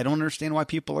impatient. I don't understand why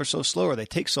people are so slow or they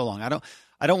take so long. I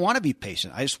don't want to be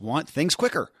patient. I just want things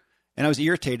quicker. And I was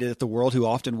irritated at the world who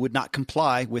often would not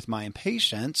comply with my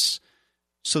impatience.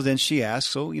 So then she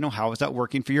asked, so, how is that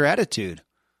working for your attitude?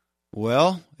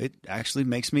 Well, it actually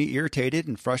makes me irritated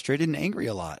and frustrated and angry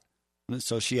a lot. And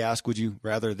so she asked, would you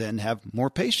rather then have more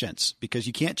patience? Because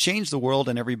you can't change the world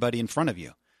and everybody in front of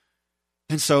you.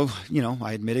 And so,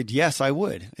 I admitted, yes, I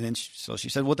would. And then so she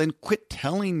said, well, then quit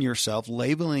labeling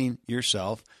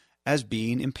yourself as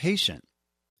being impatient.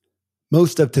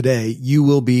 Most of today, you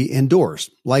will be indoors,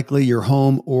 likely your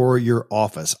home or your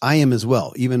office. I am as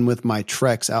well. Even with my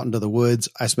treks out into the woods,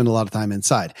 I spend a lot of time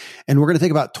inside. And we're going to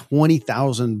take about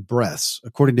 20,000 breaths.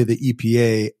 According to the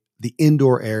EPA, the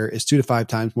indoor air is 2 to 5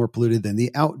 times more polluted than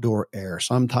the outdoor air,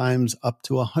 sometimes up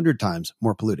to 100 times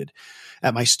more polluted.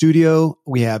 At my studio,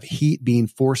 we have heat being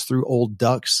forced through old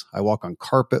ducts. I walk on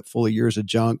carpet full of years of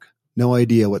junk. No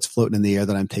idea what's floating in the air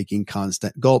that I'm taking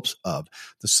constant gulps of.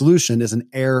 The solution is an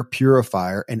air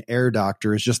purifier, and Air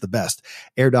Doctor is just the best.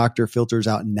 Air Doctor filters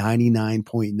out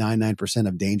 99.99%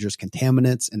 of dangerous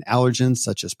contaminants and allergens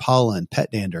such as pollen,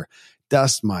 pet dander,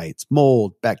 dust mites,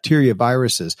 mold, bacteria,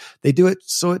 viruses. They do it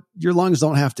so your lungs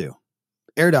don't have to.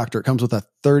 Air Doctor comes with a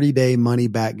 30-day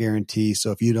money-back guarantee,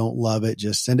 so if you don't love it,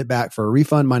 just send it back for a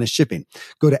refund minus shipping.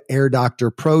 Go to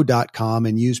airdoctorpro.com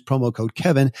and use promo code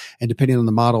Kevin, and depending on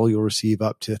the model, you'll receive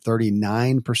up to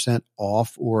 39%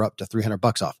 off or up to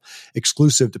 $300 off.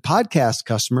 Exclusive to podcast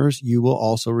customers, you will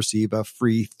also receive a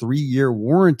free 3-year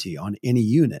warranty on any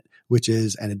unit, which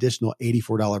is an additional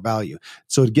 $84 value.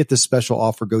 So to get this special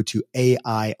offer, go to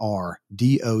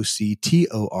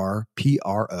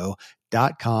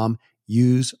airdoctorpro.com.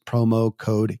 Use promo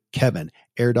code Kevin,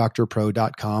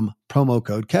 airdoctorpro.com, promo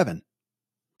code Kevin.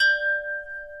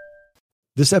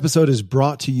 This episode is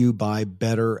brought to you by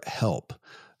BetterHelp.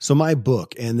 So my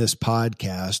book and this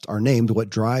podcast are named What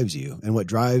Drives You. And what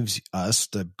drives us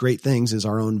to great things is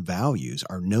our own values,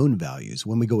 our known values.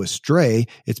 When we go astray,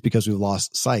 it's because we've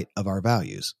lost sight of our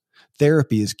values.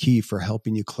 Therapy is key for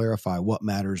helping you clarify what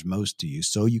matters most to you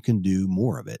so you can do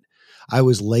more of it. I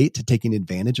was late to taking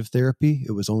advantage of therapy.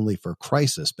 It was only for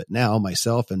crisis, but now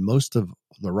myself and most of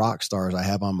the rock stars I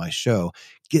have on my show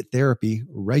get therapy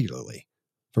regularly.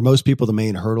 For most people, the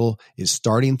main hurdle is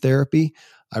starting therapy.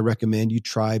 I recommend you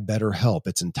try BetterHelp.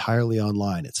 It's entirely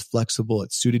online. It's flexible.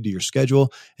 It's suited to your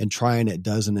schedule, and trying it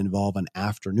doesn't involve an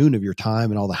afternoon of your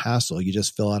time and all the hassle. You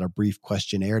just fill out a brief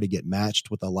questionnaire to get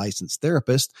matched with a licensed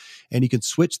therapist, and you can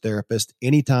switch therapist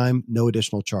anytime, no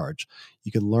additional charge.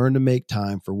 You can learn to make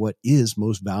time for what is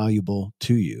most valuable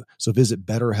to you. So visit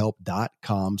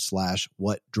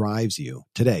betterhelp.com/whatdrivesyou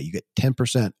today. You get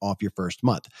 10% off your first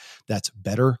month. That's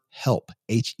BetterHelp,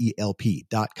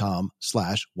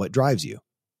 HELP.com/whatdrivesyou.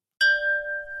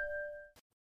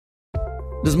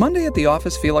 Does Monday at the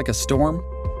office feel like a storm?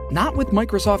 Not with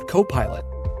Microsoft Copilot.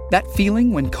 That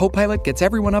feeling when Copilot gets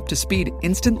everyone up to speed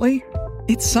instantly?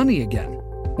 It's sunny again.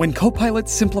 When Copilot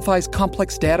simplifies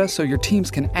complex data so your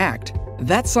teams can act,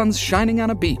 that sun's shining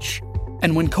on a beach.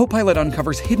 And when Copilot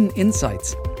uncovers hidden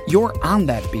insights, you're on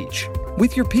that beach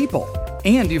with your people,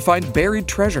 and you find buried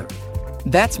treasure.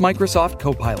 That's Microsoft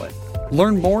Copilot.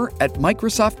 Learn more at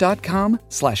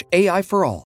Microsoft.com/AI for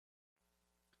all.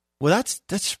 Well,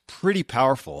 that's pretty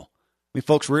powerful. I mean,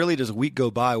 folks, rarely does a week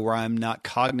go by where I'm not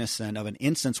cognizant of an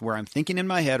instance where I'm thinking in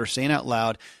my head or saying out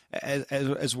loud,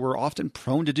 as we're often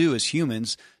prone to do as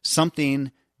humans,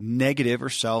 something negative or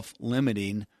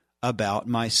self-limiting about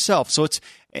myself. So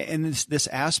this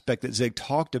aspect that Zig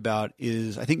talked about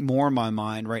is, I think, more in my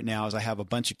mind right now as I have a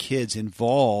bunch of kids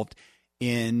involved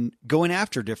in going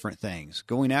after different things,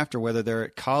 going after whether they're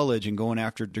at college and going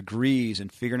after degrees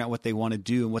and figuring out what they want to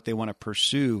do and what they want to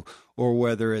pursue, or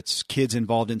whether it's kids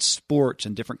involved in sports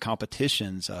and different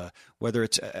competitions, whether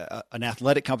it's an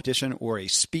athletic competition or a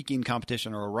speaking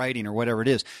competition or a writing or whatever it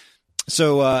is.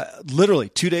 So literally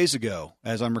 2 days ago,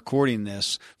 as I'm recording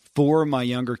this, 4 of my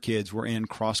younger kids were in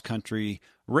cross-country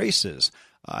races.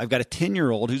 I've got a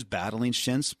 10-year-old who's battling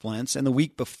shin splints, and the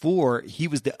week before, he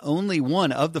was the only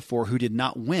one of the 4 who did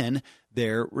not win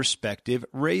their respective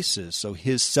races. So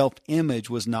his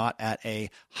self-image was not at a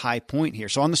high point here.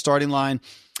 So on the starting line,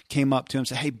 came up to him,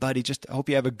 said, "Hey, buddy, just hope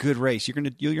you have a good race. You're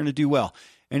gonna do well."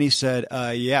 And he said,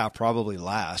 "Yeah, probably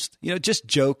last." Just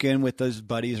joking with those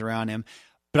buddies around him.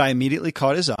 But I immediately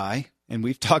caught his eye. And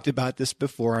we've talked about this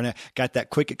before, and I got that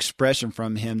quick expression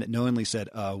from him that knowingly said,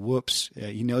 whoops,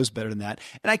 he knows better than that.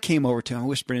 And I came over to him,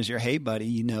 whispered in his ear, "Hey, buddy,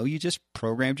 you just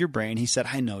programmed your brain." He said,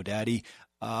 "I know, Daddy.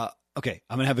 Okay,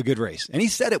 I'm going to have a good race." And he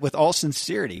said it with all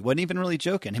sincerity. He wasn't even really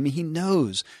joking. I mean, he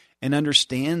knows and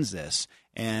understands this.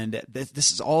 And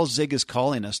this is all Zig is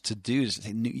calling us to do. Is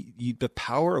the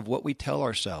power of what we tell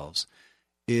ourselves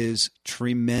is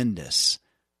tremendous.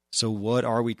 So what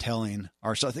are we telling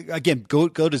ourselves? Again, go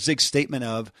to Zig's statement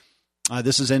of,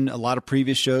 this is in a lot of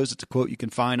previous shows. It's a quote you can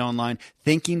find online.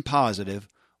 "Thinking positive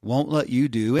won't let you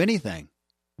do anything,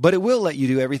 but it will let you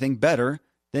do everything better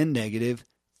than negative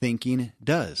thinking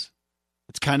does."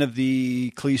 It's kind of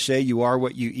the cliche, you are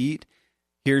what you eat.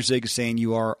 Here's Zig saying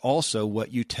you are also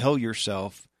what you tell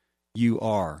yourself you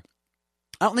are.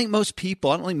 I don't think most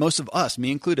of us,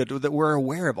 me included, that we're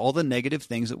aware of all the negative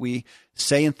things that we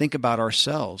say and think about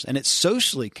ourselves. And it's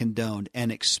socially condoned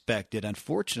and expected,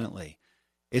 unfortunately.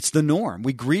 It's the norm.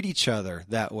 We greet each other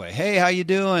that way. "Hey, how you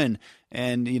doing?"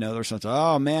 And, there's something,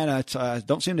 "Oh, man, I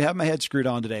don't seem to have my head screwed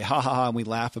on today. Ha, ha, ha." And we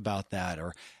laugh about that.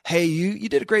 Or, "Hey, you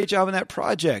did a great job in that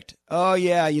project." "Oh,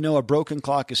 yeah, a broken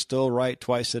clock is still right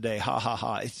twice a day. Ha, ha,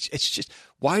 ha." It's just,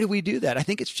 why do we do that? I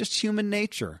think it's just human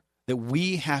nature that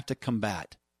we have to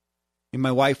combat. And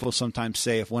my wife will sometimes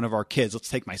say, if one of our kids, let's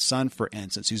take my son, for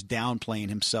instance, who's downplaying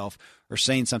himself or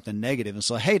saying something negative, and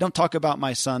so, "Hey, don't talk about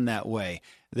my son that way,"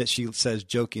 that she says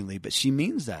jokingly, but she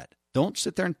means that. Don't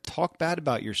sit there and talk bad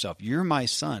about yourself. You're my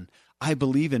son. I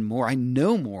believe in more. I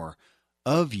know more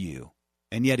of you.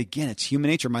 And yet again, it's human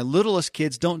nature. My littlest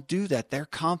kids don't do that. They're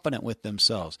confident with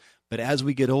themselves. But as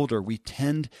we get older, we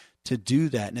tend to do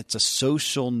that. And it's a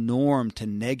social norm to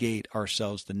negate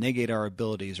ourselves, to negate our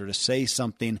abilities, or to say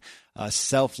something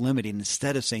self-limiting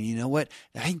instead of saying, "You know what?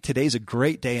 I think today's a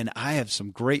great day and I have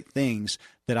some great things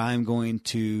that I'm going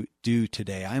to do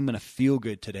today. I'm going to feel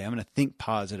good today. I'm going to think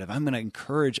positive. I'm going to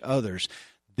encourage others."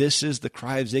 This is the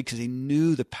cry of Zig because he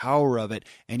knew the power of it.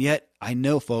 And yet, I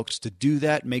know, folks, to do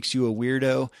that makes you a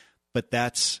weirdo, but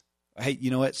hey,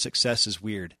 you know what? Success is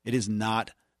weird. It is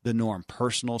not the norm.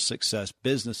 Personal success,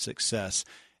 business success,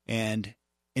 and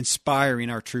inspiring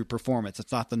our true performance.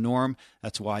 It's not the norm.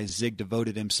 That's why Zig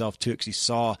devoted himself to it, because he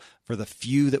saw for the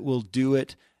few that will do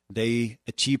it, they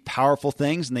achieve powerful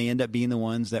things, and they end up being the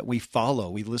ones that we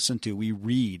follow, we listen to, we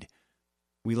read,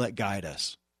 we let guide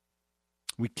us.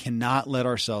 We cannot let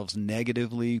ourselves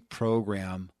negatively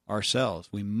program ourselves.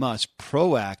 We must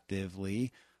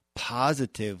proactively,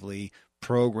 positively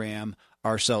program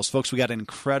ourselves. Folks, we got an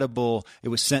incredible, it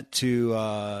was sent to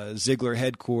Ziglar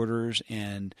headquarters,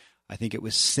 and I think it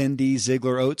was Cindy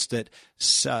Ziglar Oates, that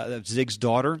Zig's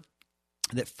daughter,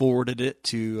 that forwarded it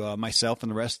to myself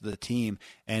and the rest of the team.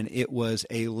 And it was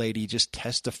a lady just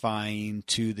testifying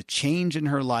to the change in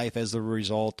her life as a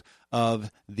result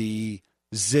of the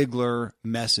Ziglar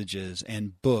messages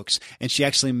and books. And she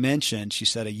actually mentioned, she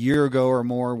said a year ago or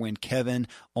more, when Kevin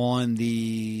on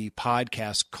the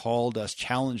podcast called us,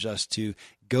 challenged us to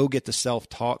go get the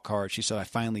self-talk card. She said, I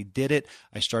finally did it.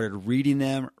 I started reading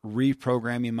them,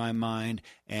 reprogramming my mind,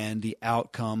 and the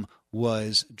outcome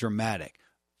was dramatic.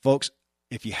 Folks,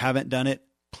 if you haven't done it,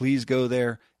 please go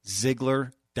there,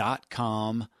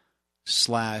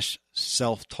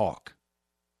 Ziglar.com/self-talk.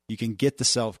 You can get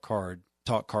the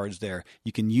talk cards there.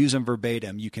 You can use them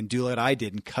verbatim. You can do what I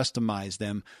did and customize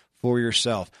them for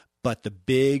yourself. But the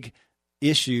big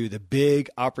issue, the big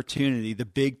opportunity, the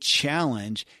big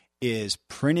challenge is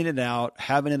printing it out,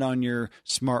 having it on your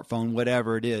smartphone,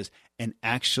 whatever it is, and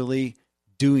actually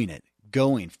doing it,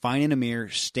 finding a mirror,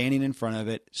 standing in front of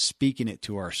it, speaking it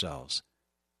to ourselves.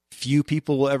 Few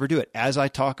people will ever do it. As I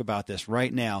talk about this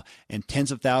right now, and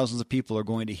tens of thousands of people are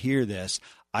going to hear this,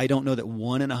 I don't know that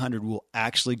 1 in 100 will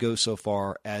actually go so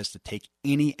far as to take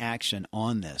any action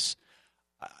on this.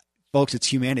 Folks, it's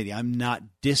humanity. I'm not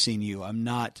dissing you. I'm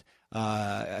not,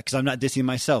 because I'm not dissing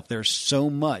myself. There's so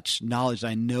much knowledge that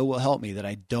I know will help me that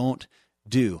I don't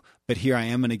do. But here I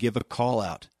am going to give a call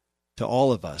out to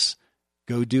all of us.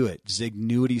 Go do it.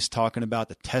 Zignuity's talking about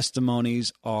the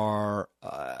testimonies are,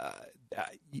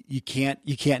 you can't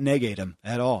negate them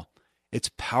at all.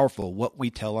 It's powerful. What we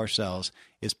tell ourselves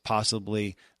is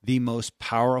possibly the most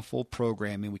powerful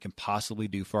programming we can possibly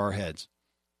do for our heads.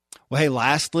 Well, hey,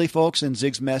 lastly, folks, in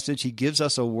Zig's message, he gives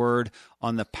us a word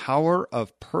on the power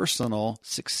of personal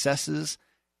successes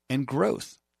and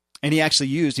growth. And he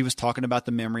was talking about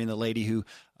the memory and the lady who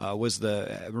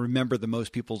remembered the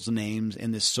most people's names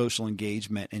in this social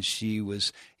engagement. And he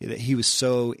was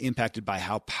so impacted by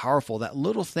how powerful that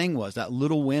little thing was, that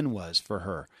little win was for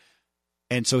her.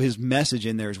 And so his message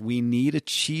in there is we need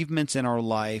achievements in our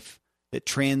life that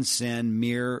transcend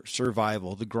mere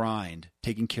survival, the grind,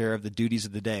 taking care of the duties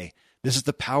of the day. This is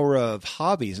the power of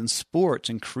hobbies and sports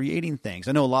and creating things.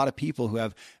 I know a lot of people who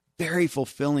have very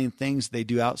fulfilling things they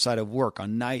do outside of work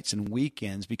on nights and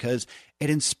weekends because it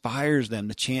inspires them,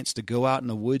 the chance to go out in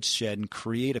the woodshed and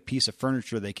create a piece of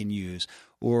furniture they can use,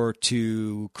 or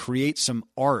to create some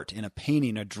art in a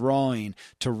painting, a drawing,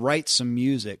 to write some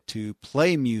music, to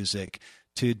play music,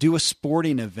 to do a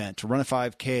sporting event, to run a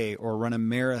 5K or run a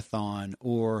marathon,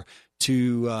 or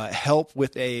to help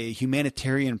with a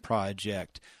humanitarian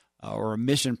project or a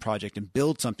mission project and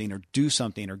build something or do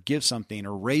something or give something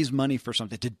or raise money for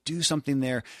something, to do something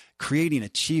there, creating,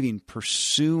 achieving,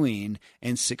 pursuing,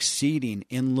 and succeeding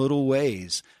in little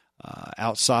ways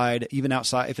outside,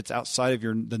 if it's outside of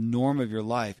the norm of your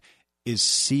life, is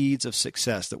seeds of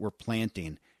success that we're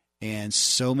planting. And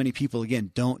so many people,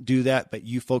 again, don't do that. But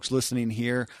you folks listening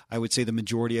here, I would say the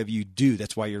majority of you do.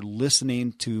 That's why you're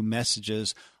listening to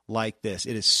messages like this.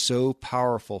 It is so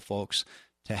powerful, folks,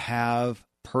 to have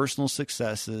personal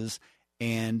successes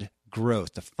and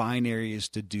growth, to find areas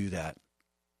to do that.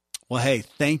 Well, hey,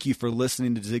 thank you for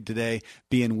listening to Zig today,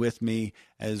 being with me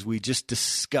as we just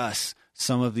discuss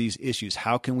some of these issues.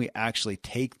 How can we actually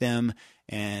take them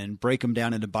and break them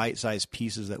down into bite-sized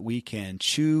pieces that we can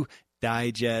chew,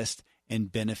 digest,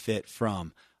 and benefit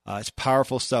from? It's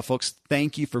powerful stuff, folks.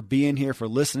 Thank you for being here, for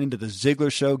listening to The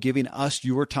Ziglar Show, giving us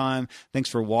your time. Thanks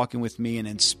for walking with me and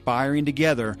inspiring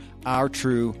together our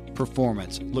true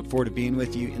performance. Look forward to being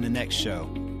with you in the next show.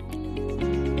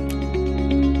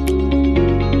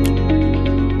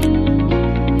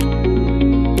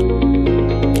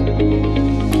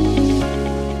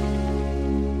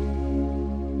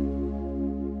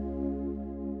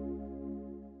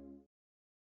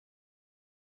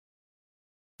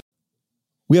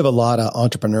 We have a lot of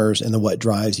entrepreneurs in the What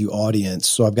Drives You audience,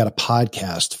 so I've got a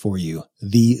podcast for you,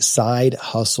 The Side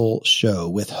Hustle Show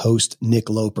with host Nick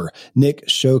Loper. Nick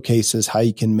showcases how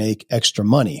you can make extra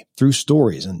money through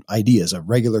stories and ideas of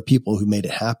regular people who made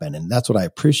it happen, and that's what I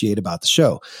appreciate about the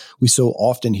show. We so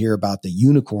often hear about the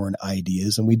unicorn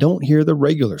ideas, and we don't hear the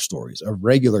regular stories of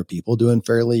regular people doing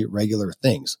fairly regular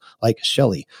things, like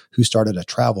Shelly, who started a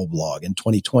travel blog in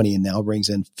 2020 and now brings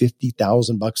in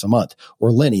 $50,000 a month,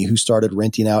 or Lenny, who started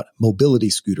renting out mobility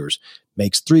scooters,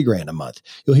 makes $3,000 a month.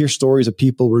 You'll hear stories of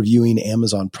people reviewing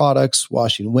Amazon products,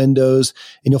 washing windows,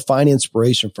 and you'll find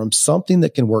inspiration from something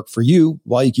that can work for you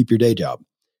while you keep your day job.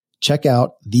 Check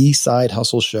out The Side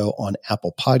Hustle Show on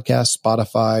Apple Podcasts,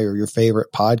 Spotify, or your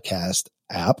favorite podcast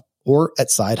app, or at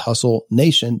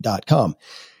sidehustlenation.com.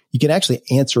 You can actually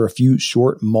answer a few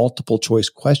short multiple choice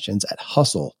questions at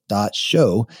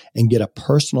hustle.show and get a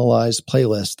personalized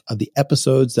playlist of the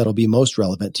episodes that'll be most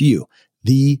relevant to you.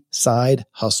 The Side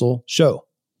Hustle Show.